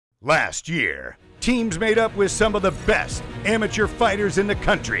Last year, teams made up with some of the best amateur fighters in the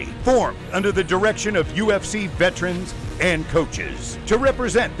country formed under the direction of UFC veterans and coaches to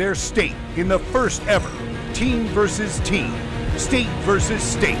represent their state in the first ever team versus team, state versus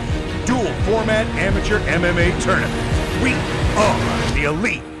state, dual format amateur MMA tournament. We are the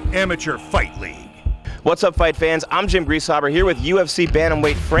Elite Amateur Fight League. What's up, fight fans? I'm Jim Grieshaber here with UFC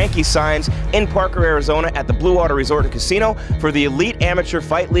bantamweight Frankie Saenz in Parker, Arizona at the Blue Water Resort and Casino for the Elite Amateur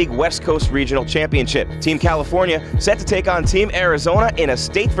Fight League West Coast Regional Championship. Team California set to take on Team Arizona in a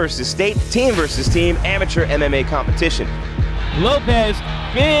state versus state, team versus team amateur MMA competition. Lopez,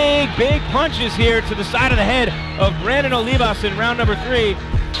 big punches here to the side of the head of Brandon Olivas in round number 3.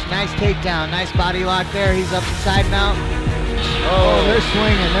 Nice takedown, nice body lock there. He's up the side mount. Oh, they're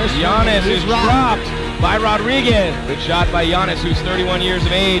swinging. Giannis is dropped by Rodriguez. Good shot by Giannis, who's 31 years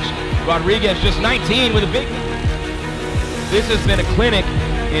of age. Rodriguez just 19 with a big... This has been a clinic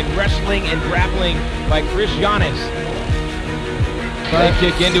in wrestling and grappling by Chris Giannis. They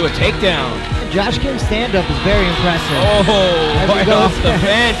kick into a takedown. Josh Kim's stand-up is very impressive. Oh, right off the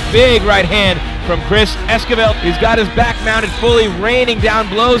bench. Big right hand from Chris Esquivel. He's got his back mounted fully, raining down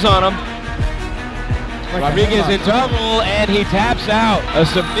blows on him. Rodriguez in trouble, and he taps out. A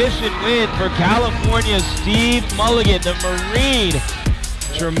submission win for California's Steve Mulligan, the Marine.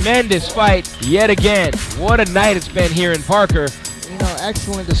 Tremendous fight yet again. What a night it's been here in Parker. You know,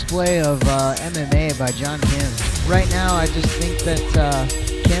 excellent display of MMA by John Kim. Right now, I just think that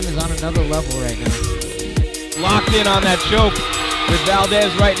Kim is on another level right now. Locked in on that choke with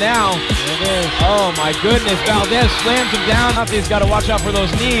Valdez right now. There it is. Oh my goodness, Valdez slams him down. He's got to watch out for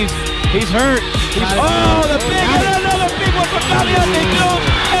those knees. He's hurt. Another big one from Valdez,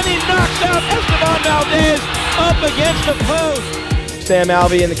 and he knocks out Esteban Valdez up against the post. Sam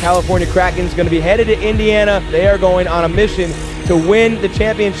Alvey and the California Kraken is going to be headed to Indiana. They are going on a mission to win the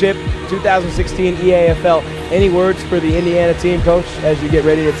championship 2016 EAFL. Any words for the Indiana team, Coach, as you get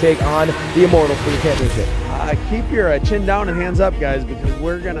ready to take on the Immortals for the championship? Keep your chin down and hands up, guys, because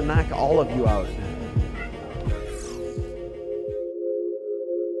we're going to knock all of you out.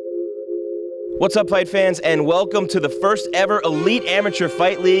 What's up, fight fans, and welcome to the first ever Elite Amateur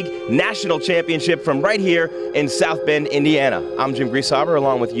Fight League National Championship from right here in South Bend, Indiana. I'm Jim Grieshaber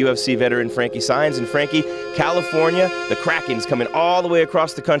along with UFC veteran Frankie Saenz. And Frankie, California, the Kraken's coming all the way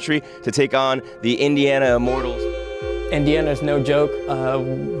across the country to take on the Indiana Immortals. Indiana's no joke.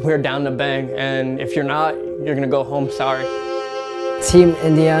 We're down to bang, and if you're not, you're gonna go home sorry. Team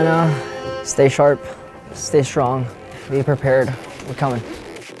Indiana, stay sharp, stay strong, be prepared. We're coming.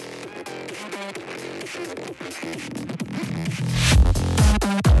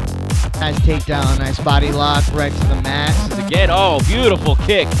 Nice takedown, nice body lock right to the mat. Again, oh, beautiful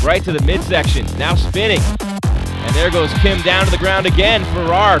kick right to the midsection. Now spinning. And there goes Kim down to the ground again.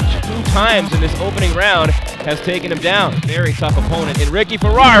 Farrar, 2 times in this opening round, has taken him down. Very tough opponent in Ricky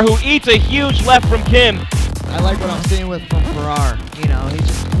Farrar, who eats a huge left from Kim. I like what I'm seeing from Farrar. You know,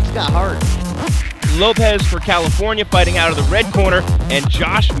 he's got heart. Lopez for California fighting out of the red corner, and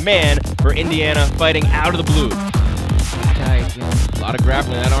Josh Mann for Indiana fighting out of the blue. Tight, yeah. A lot of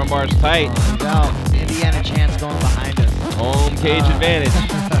grappling. That armbar's tight. Indiana chance going behind us. Home cage advantage.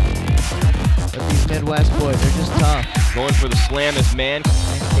 But these Midwest boys, they're just tough. Going for the slam is Mann.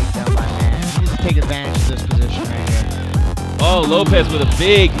 Nice takedown by Mann. He needs to take advantage of this position right here. Oh, Lopez with a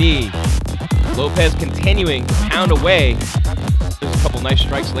big knee. Lopez continuing to pound away. There's a couple nice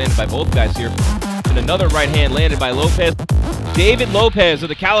strikes landed by both guys here. And another right hand landed by Lopez. David Lopez of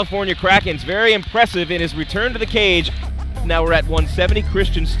the California Kraken's very impressive in his return to the cage. Now we're at 170,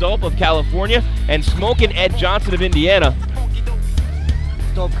 Christian Stolp of California and Smokin' Ed Johnson of Indiana.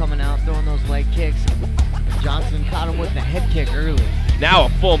 Stolp coming out, throwing those leg kicks. Johnson caught him with the head kick early. Now a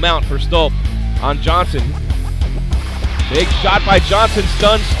full mount for Stolp on Johnson. Big shot by Johnson,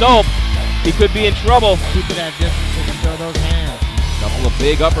 stuns Stolp. He could be in trouble. Keep it at distance and throw those hands. Couple of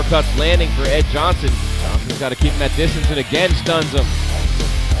big uppercuts landing for Ed Johnson. Johnson's got to keep him at distance and again stuns him.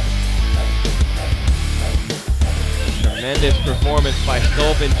 Tremendous performance by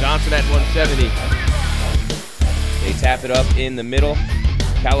Stolp and Johnson at 170. They tap it up in the middle.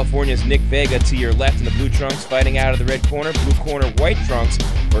 California's Nick Vega to your left in the blue trunks fighting out of the red corner. Blue corner, white trunks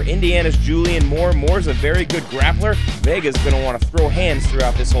for Indiana's Julian Moore. Moore's a very good grappler. Vega's going to want to throw hands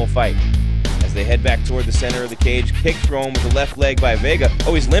throughout this whole fight. As they head back toward the center of the cage, kick thrown with the left leg by Vega.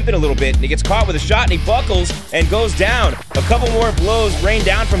 Oh, he's limping a little bit, and he gets caught with a shot, and he buckles and goes down. A couple more blows rain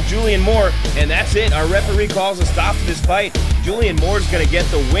down from Julian Moore, and that's it. Our referee calls a stop to this fight. Julian Moore's going to get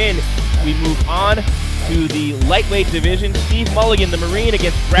the win. We move on to the lightweight division. Steve Mulligan, the Marine,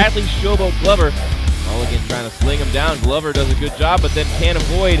 against Bradley Showboat Glover. Mulligan trying to sling him down. Glover does a good job, but then can't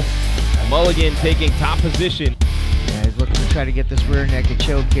avoid Mulligan taking top position. Yeah, he's looking to try to get this rear naked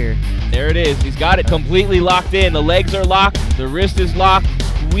choke here. There it is. He's got it completely locked in. The legs are locked. The wrist is locked.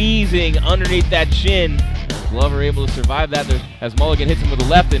 Squeezing underneath that shin. Glover able to survive that as Mulligan hits him with the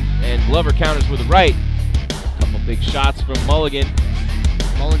left and Glover counters with the right. Couple big shots from Mulligan.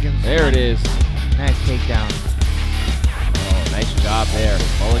 Mulligan's there it is. Nice takedown. Oh, nice job there.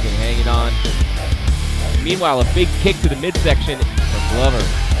 Mulligan hanging on. Meanwhile, a big kick to the midsection from Glover.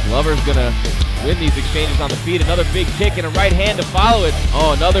 Glover's gonna win these exchanges on the feet. Another big kick and a right hand to follow it.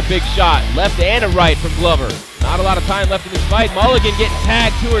 Oh, another big shot. Left and a right from Glover. Not a lot of time left in this fight. Mulligan getting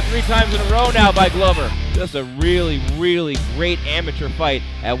tagged 2 or 3 times in a row now by Glover. Just a really, really great amateur fight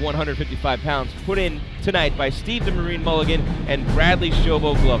at 155 pounds, put in tonight by Steve the Marine Mulligan and Bradley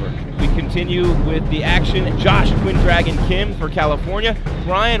Shobo Glover. We continue with the action. Josh Twin Dragon Kim for California,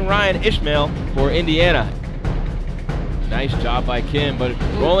 Brian Ryan Ishmael for Indiana. Nice job by Kim, but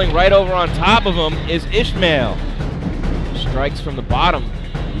rolling right over on top of him is Ishmael. Strikes from the bottom,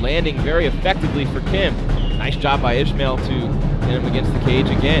 landing very effectively for Kim. Nice job by Ishmael to hit him against the cage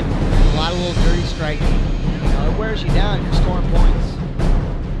again. A lot of little dirty striking. You know, it wears you down. You're scoring points.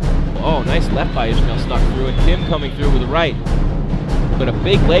 Oh, nice left by Ishmael, snuck through, and Kim coming through with the right. But a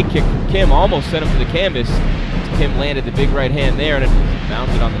big leg kick from Kim almost sent him to the canvas. Kim landed the big right hand there, and it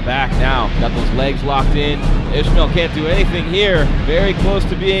mounted on the back now. Got those legs locked in. Ishmael can't do anything here. Very close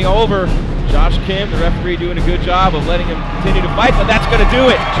to being over. Josh Kim, the referee, doing a good job of letting him continue to fight, but that's going to do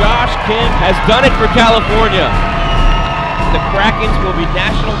it. Josh Kim has done it for California. The Krakens will be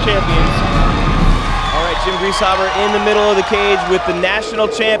national champions. All right, Jim Grieshaber in the middle of the cage with the national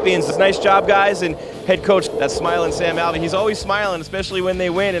champions. Nice job, guys, and head coach, that's smiling Sam Alvey. He's always smiling, especially when they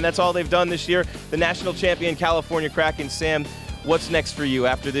win, and that's all they've done this year. The national champion California Krakens. Sam, what's next for you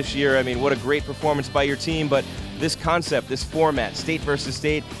after this year? I mean, what a great performance by your team, but this concept, this format, state versus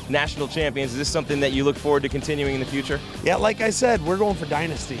state, national champions, is this something that you look forward to continuing in the future? Yeah, like I said, we're going for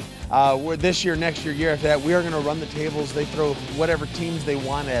dynasty. We're this year, next year, year after that, we are going to run the tables. They throw whatever teams they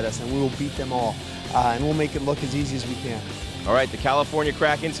want at us, and we will beat them all. And we'll make it look as easy as we can. All right, the California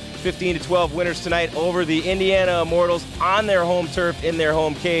Krakens, 15-12 winners tonight over the Indiana Immortals on their home turf, in their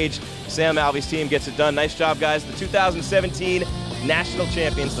home cage. Sam Alvey's team gets it done. Nice job, guys. The 2017 national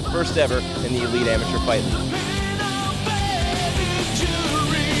champions, the first ever in the Elite Amateur Fight League.